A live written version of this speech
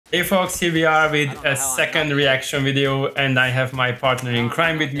Hey folks, here we are with a second reaction video, and I have my partner in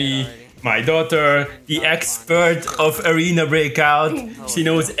crime with me, my daughter, the expert of Arena Breakout. She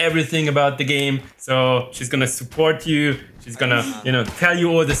knows everything about the game, so she's gonna support you. She's gonna, tell you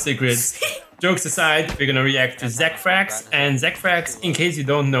all the secrets. Jokes aside, we're gonna react to Zachfrags, and Zachfrags, in case you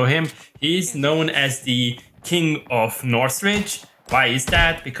don't know him, he's known as the king of Northridge. Why is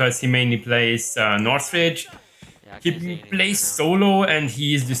that? Because he mainly plays Northridge. He plays solo and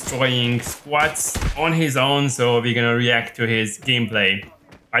he is destroying squads on his own, so we're gonna react to his gameplay.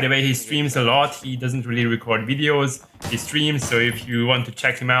 By the way, he streams a lot. He doesn't really record videos. He streams, so if you want to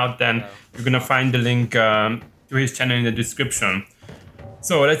check him out, then you're gonna find the link to his channel in the description.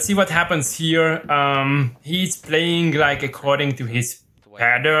 So let's see what happens here. He's playing like according to his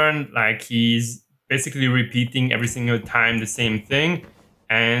pattern, like he's basically repeating every single time the same thing,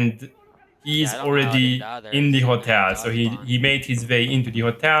 and he's already in the hotel. So he made his way into the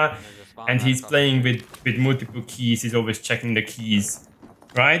hotel, and he's playing with multiple keys. He's always checking the keys,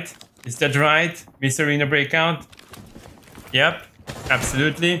 right? Is that right, Miss Arena Breakout? Yep,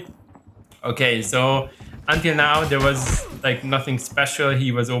 absolutely. Okay, so until now there was like nothing special.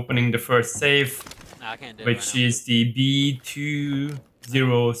 He was opening the first safe, which is the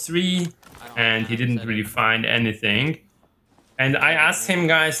B203, and he didn't really find anything. And I asked him,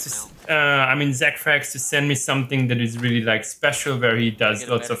 guys, Zachfrags, to send me something that is really like special, where he does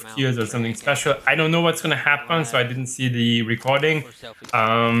lots of kills or something special. I don't know what's gonna happen, so I didn't see the recording.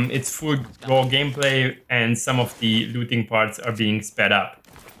 It's full raw gameplay, and some of the looting parts are being sped up.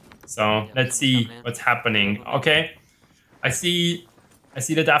 So let's see what's happening. Okay, I see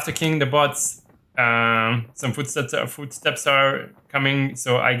that after killing the bots, some footsteps are coming,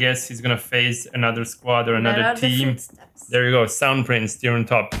 so I guess he's gonna face another squad or another team. There you go, sound prints there on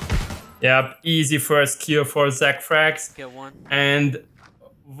top. Yep, easy first kill for Zachfrags. And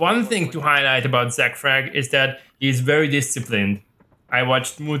one thing to highlight about Zachfrag is that he's very disciplined. I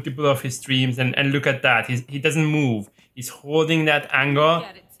watched multiple of his streams, and look at that. He doesn't move. He's holding that angle.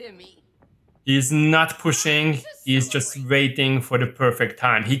 He's not pushing. He's just waiting for the perfect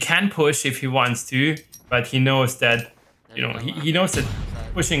time. He can push if he wants to, but he knows that, he knows that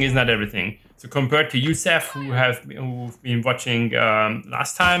pushing is not everything. So compared to Yusef, who've been watching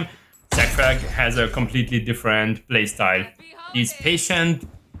last time, Zachfrag has a completely different playstyle. He's patient.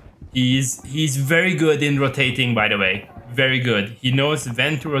 He's very good in rotating, by the way. Very good. He knows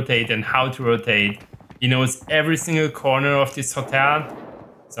when to rotate and how to rotate. He knows every single corner of this hotel.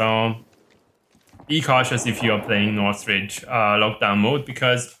 So be cautious if you are playing Northridge lockdown mode,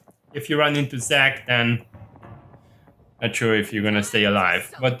 because if you run into Zach, then not sure if you're gonna stay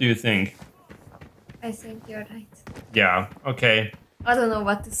alive. What do you think? I think you're right. Yeah, okay. I don't know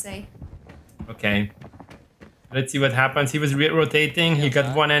what to say. Okay. Let's see what happens. He was rotating. He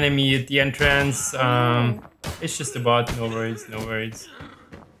got one enemy at the entrance. It's just a bot. No worries, no worries.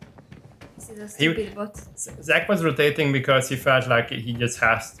 This is a stupid bot. Zach was rotating because he felt like he just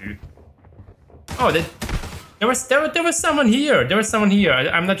has to. Oh, there was someone here. There was someone here.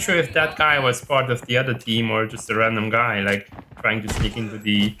 I'm not sure if that guy was part of the other team or just a random guy, like trying to sneak into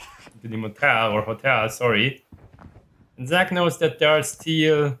the motel or hotel. Sorry. And Zach knows that there are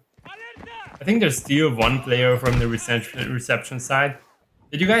still, I think there's still one player from the reception side.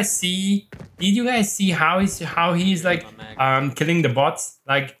 Did you guys see how he's like killing the bots?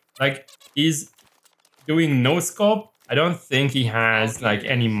 Like he's doing no scope. I don't think he has like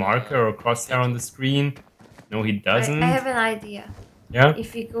any marker or crosshair on the screen. No, he doesn't. I have an idea. Yeah?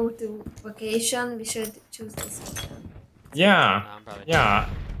 If we go to vacation, we should choose this one. Yeah. Yeah.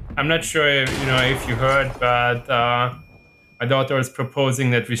 I'm not sure if you heard, but my daughter is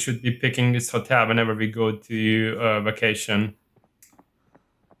proposing that we should be picking this hotel whenever we go to vacation.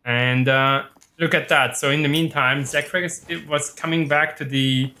 And look at that. So in the meantime, Zachfrags was coming back to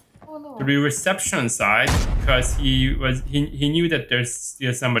the reception side, because he knew that there's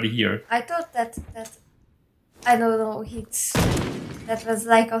still somebody here. I thought that I don't know, that was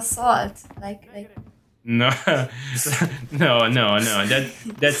like assault, like. No, no.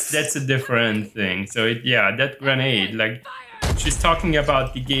 That's a different thing. So that grenade, like she's talking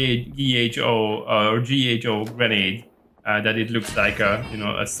about the GHO or GHO grenade, that it looks like a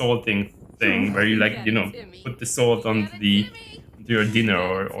assaulting thing where you like put the salt onto your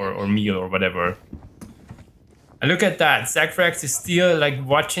dinner or meal or whatever. And look at that. Zachfrags is still like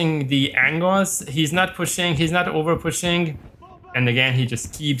watching the angles. He's not pushing. He's not over pushing. And again, he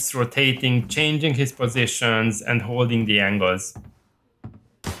just keeps rotating, changing his positions and holding the angles.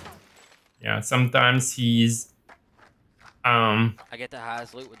 Yeah, sometimes he's I get the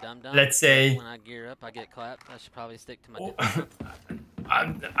highest loot with Dum Dum. let's say when I gear up, I get clapped. I should probably stick to my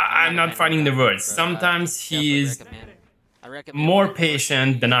I'm not finding the words. Sometimes he is more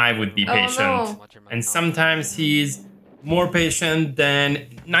patient than I would be patient. no. And sometimes he's more patient than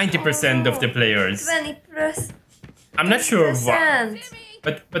 90% of the players. 20%. I'm not sure why.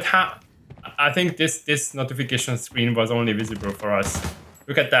 But how? I think this notification screen was only visible for us.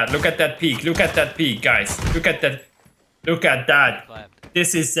 Look at that. Look at that peak. Look at that peak, guys. Look at that. Look at that.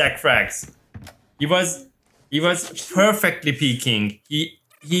 This is Zachfrags. He was perfectly peeking. He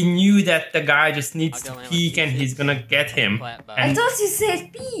knew that the guy just needs to peek and he's gonna get him. I thought you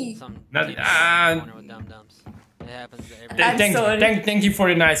said P. Thank you for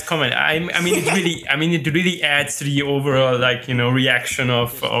the nice comment. I mean it really adds to the overall reaction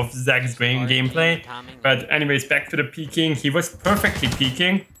of Zach's gameplay. But anyways, back to the peeking. He was perfectly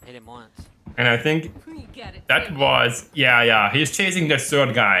peeking, and I think that was he's chasing the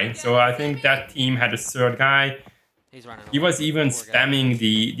third guy. So I think that team had a third guy. He was even spamming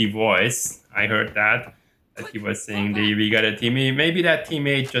the voice. I heard that he was saying we got a teammate. Maybe that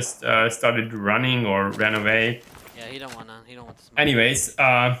teammate just started running or ran away. Yeah, he don't want to Anyways,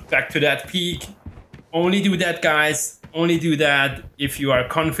 back to that peak. Only do that, guys. Only do that if you are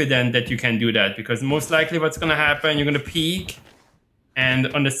confident that you can do that, because most likely what's gonna happen, you're gonna peak, and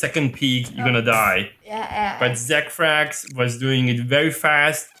on the second peak you're gonna die. Yeah. But Zachfrags was doing it very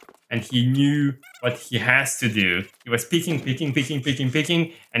fast, and he knew what he has to do. He was peeking,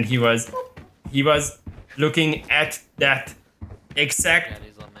 and he was looking at that exact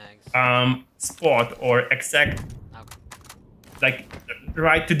spot or exact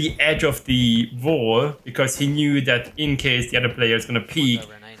right to the edge of the wall, because he knew that in case the other player is gonna peek,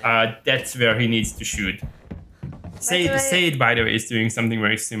 that's where he needs to shoot. Say, by the way, is doing something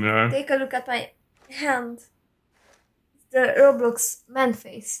very similar. Take a look at my hand. It's the Roblox man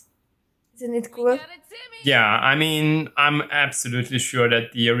face. Isn't it cool? Yeah, I mean, I'm absolutely sure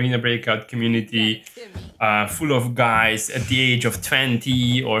that the Arena Breakout community, full of guys at the age of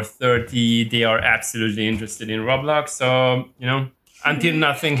 20 or 30, they are absolutely interested in Roblox. So, until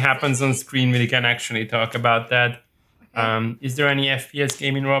nothing happens on screen, we can actually talk about that. Is there any FPS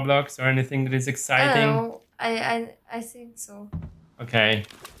game in Roblox or anything that is exciting? I think so. Okay.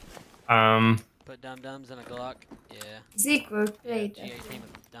 Put dum-dums in a Glock. Yeah. Zeke will play that.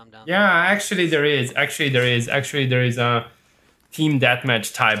 Yeah, actually there is. Actually there is a team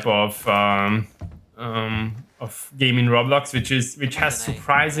deathmatch type of game in Roblox, which has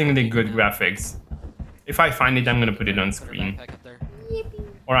surprisingly good graphics. If I find it, I'm gonna put it on screen.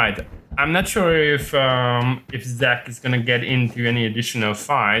 All right. I'm not sure if Zach is gonna get into any additional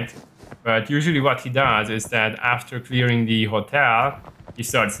fight, but usually what he does is that after clearing the hotel, he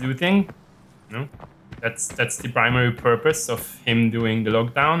starts looting. That's the primary purpose of him doing the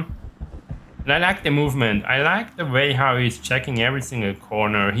lockdown. And I like the movement. I like the way how he's checking every single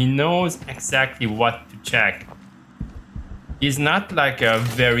corner. He knows exactly what to check. He's not like a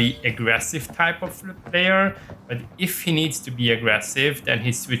very aggressive type of player, but if he needs to be aggressive, then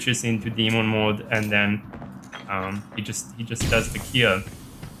he switches into demon mode, and then he just does the kill.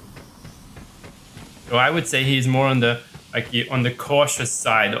 So I would say he's more on the cautious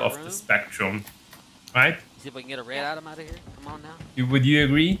side of the spectrum. Right? See if we can get a red item out of here. Come on now. Would you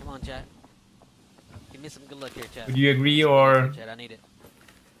agree? Come on, chat. Give me some good luck here, chat. Would you agree or Chat, I need it.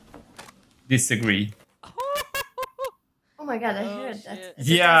 disagree? Oh my god, I heard that.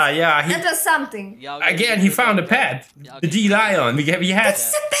 Yeah. That was something. Again, he found a pet. The G Lion. We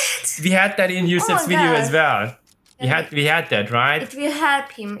had that in Yusuf's video as well. We had that, right? It will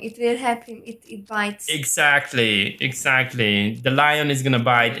help him. It bites. Exactly. The lion is gonna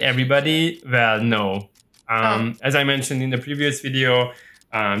bite everybody. Well, no. As I mentioned in the previous video,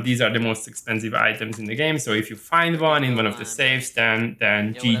 these are the most expensive items in the game. So if you find one in one of the safes, then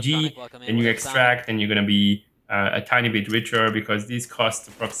GG, then you extract, and you're gonna be a tiny bit richer, because these cost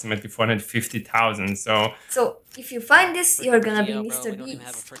approximately 450,000. So if you find this, you're gonna be Mr.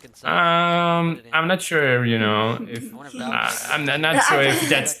 Beast. I'm not sure, if I'm not sure if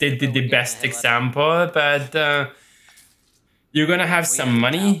that's the best example, but you're gonna have some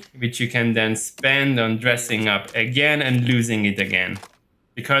money which you can then spend on dressing up again and losing it again,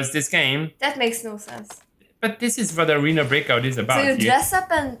 because this game. That makes no sense. But this is what Arena Breakout is about. So you dress up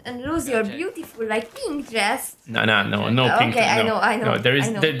and lose your beautiful, pink dress? No pink. Okay, I know. No, there is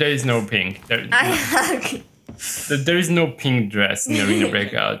no pink. Okay. There is no pink dress in Arena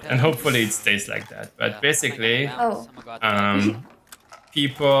Breakout, and hopefully it stays like that. But basically,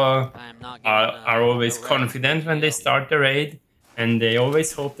 people are always confident when they start the raid, and they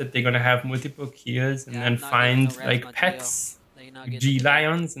always hope that they're gonna have multiple kills and then find pets G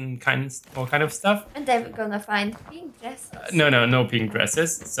lions and all kind of stuff. And they're gonna find pink dresses. No pink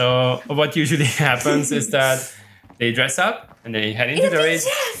dresses. So what usually happens is that they dress up and they head into the race.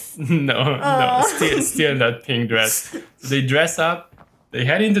 No, still not pink dress. So they dress up, they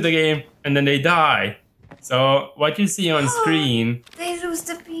head into the game, and then they die. So what you see on screen... They lose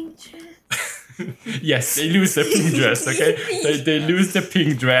the pink dress. Yes, they lose the pink dress, okay? They lose the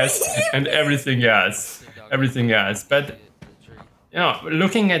pink dress and everything else. Everything else. But, you know,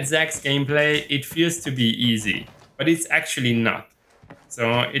 looking at Zach's gameplay, it feels to be easy. But it's actually not.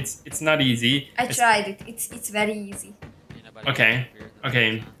 So it's not easy. I tried it. It's very easy. Okay.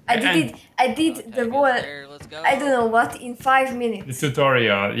 I did the whole, I don't know what, in 5 minutes. The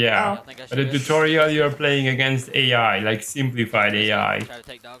tutorial, yeah. Oh. But the tutorial you're playing against AI, like simplified AI.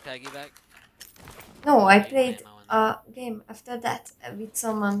 No, I played a game after that with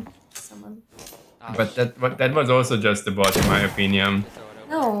someone. But that was also just a bot, in my opinion.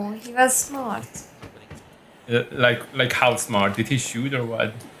 No, he was smart. Like how smart? Did he shoot or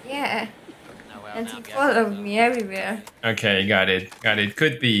what? Yeah. And he followed me everywhere. Okay, got it.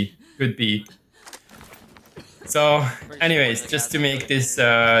 Could be. So, anyways, just to make this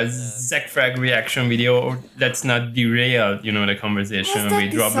Zachfrag reaction video, let's not derail, you know, the conversation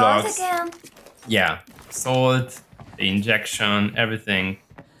with Roblox. Again? Yeah, salt, the injection, everything.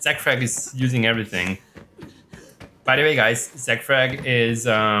 Zachfrag is using everything. By the way, guys, Zachfrag is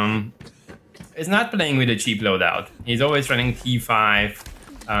not playing with a cheap loadout. He's always running T5.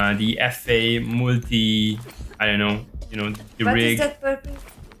 The FA multi, I don't know, you know, the rig. What is that purple?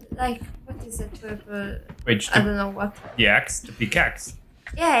 Like, what is that purple? Which? I don't know what. The axe, the pickaxe.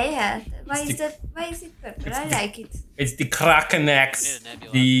 Yeah. Why is it purple? I like it. It's the Kraken axe,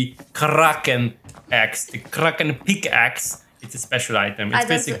 the Kraken axe, the Kraken pickaxe. It's a special item.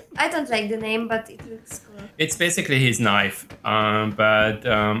 It's I don't like the name, but it looks cool. It's basically his knife, but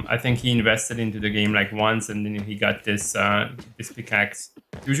I think he invested into the game like once, and then he got this this pickaxe.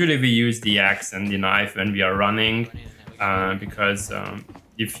 Usually we use the axe and the knife when we are running, because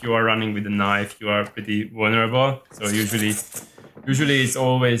if you are running with a knife, you are pretty vulnerable. So usually it's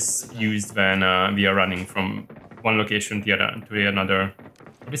always used when we are running from one location to another.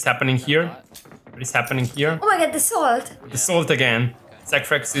 What is happening here? What is happening here? Oh my god, the salt! The salt again.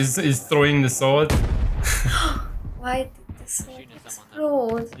 Zachfrags is throwing the salt. Why did the salt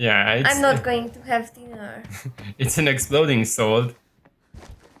explode? Yeah, I'm not going to have dinner. It's an exploding salt.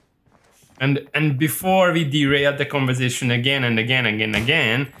 And before we derailed the conversation again and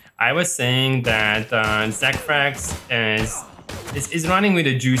again, I was saying that Zachfrags is running with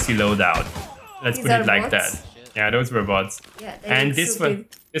a juicy loadout. Let's put it like that. Yeah, those were bots. Yeah, and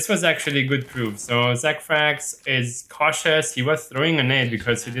this was actually good proof. So Zachfrags is cautious. He was throwing a nade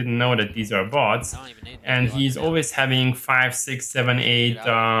because he didn't know that these are bots. And he's always having 5, 6, 7,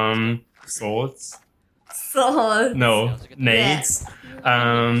 8 salts. Salt. No, nades.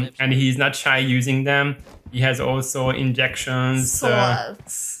 And he's not shy using them. He has also injections,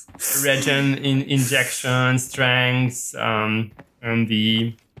 regen injections, strengths, and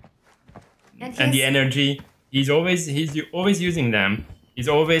the energy. He's always using them. He's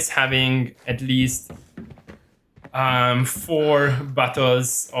always having at least 4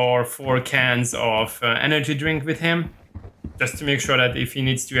 bottles or 4 cans of energy drink with him, just to make sure that if he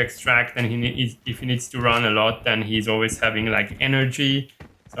needs to extract and if he needs to run a lot, then he's always having like energy.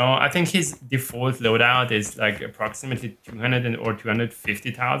 So I think his default loadout is like approximately 200 or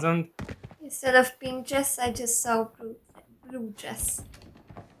 250,000. Instead of pink dress, I just saw blue dress.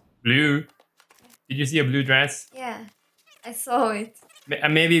 Blue? Did you see a blue dress? Yeah, I saw it.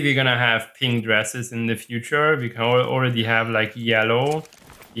 Maybe we're gonna have pink dresses in the future. We can already have like yellow.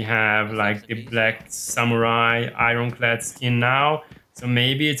 We have like the black samurai ironclad skin now. So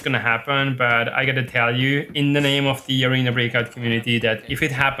maybe it's gonna happen, but I gotta tell you, in the name of the Arena Breakout community, that if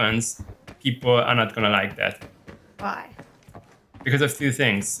it happens, people are not gonna like that. Why? Because of 2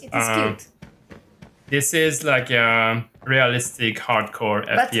 things. It is cute. This is like a realistic hardcore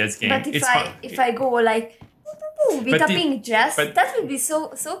FPS game. But if I go like with a pink dress, that would be so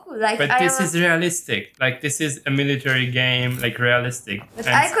cool. Like, but this is realistic. Like, this is a military game, like realistic. But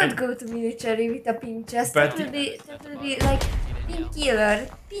I could go to military with a pink dress. That will be like pink killer,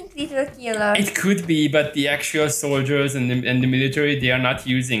 pink little killer. It could be, but the actual soldiers and the military, they are not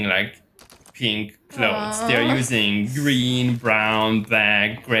using like pink clothes. They're using green, brown,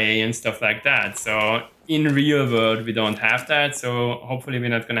 black, gray, and stuff like that. So in real world, we don't have that. So hopefully we're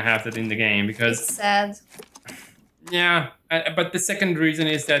not gonna have that in the game, because it's sad. Yeah, but the second reason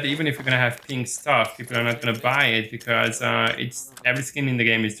is that even if you're gonna have pink stuff, people are not gonna buy it because every skin in the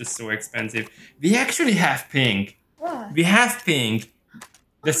game is just so expensive. We actually have pink. What? We have pink.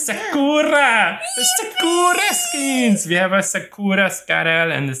 The Sakura! The Sakura skins! We have a Sakura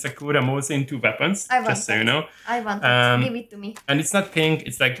Scarel and the Sakura Mosin, 2 weapons. I want just so you know. I want it. Give it to me. And it's not pink,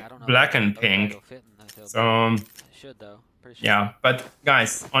 it's like black and pink. So, yeah. But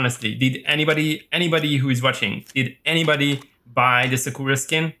guys, honestly, did anybody who is watching, did anybody buy the Sakura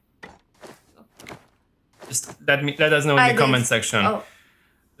skin? Just let us know in the comment section. Oh.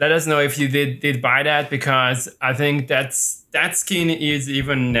 Let us know if you did buy that, because I think that skin is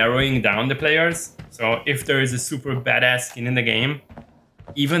even narrowing down the players. So if there is a super badass skin in the game,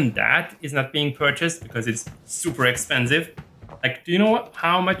 even that is not being purchased because it's super expensive. Like, do you know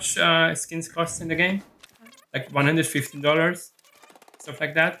how much skins cost in the game? Like $150, stuff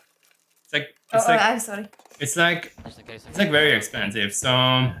like that. It's like I'm sorry. It's like very expensive.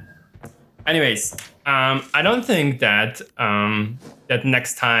 So, anyways, I don't think that that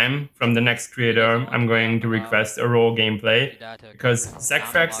next time from the next creator I'm going to request a raw gameplay, because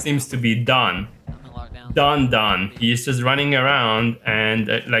Zachfrags seems to be done. He's just running around and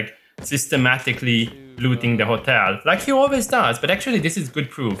like systematically looting the hotel like he always does. But actually, this is good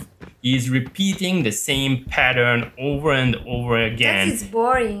proof. He's repeating the same pattern over and over again. That is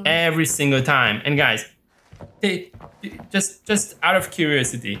boring. Every single time. And guys, just out of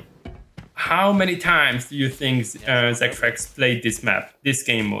curiosity, how many times do you think Zachfrags played this map, this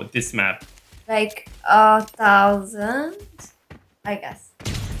game mode, this map? Like 1,000, I guess.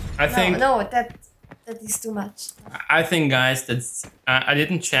 I think no, that is too much. I think, guys, that's I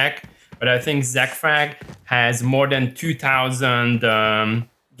didn't check, but I think Zachfrag has more than 2,000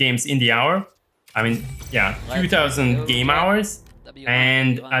 games in the hour. I mean, yeah, 2,000 game hours.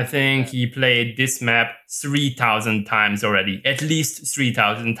 And I think he played this map 3,000 times already, at least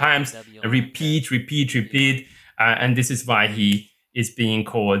 3,000 times. Repeat. And this is why he is being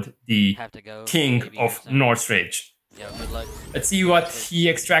called the King of Northridge. Let's see what he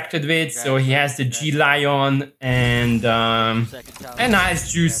extracted with. So he has the G Lion and a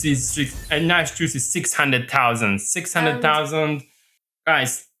nice juicy 600,000. 600,000.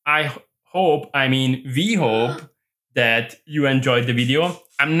 Guys, we hope that you enjoyed the video.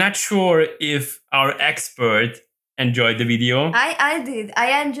 I'm not sure if our expert enjoyed the video. I did.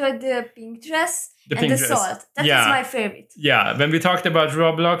 I enjoyed the pink dress and the salt. That is my favorite. Yeah, when we talked about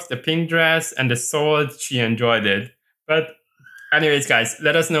Roblox, the pink dress and the salt, she enjoyed it. But anyways, guys,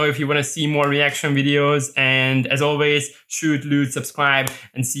 let us know if you want to see more reaction videos. And as always, shoot, loot, subscribe,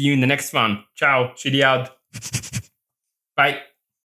 and see you in the next one. Ciao, Shady out. Bye.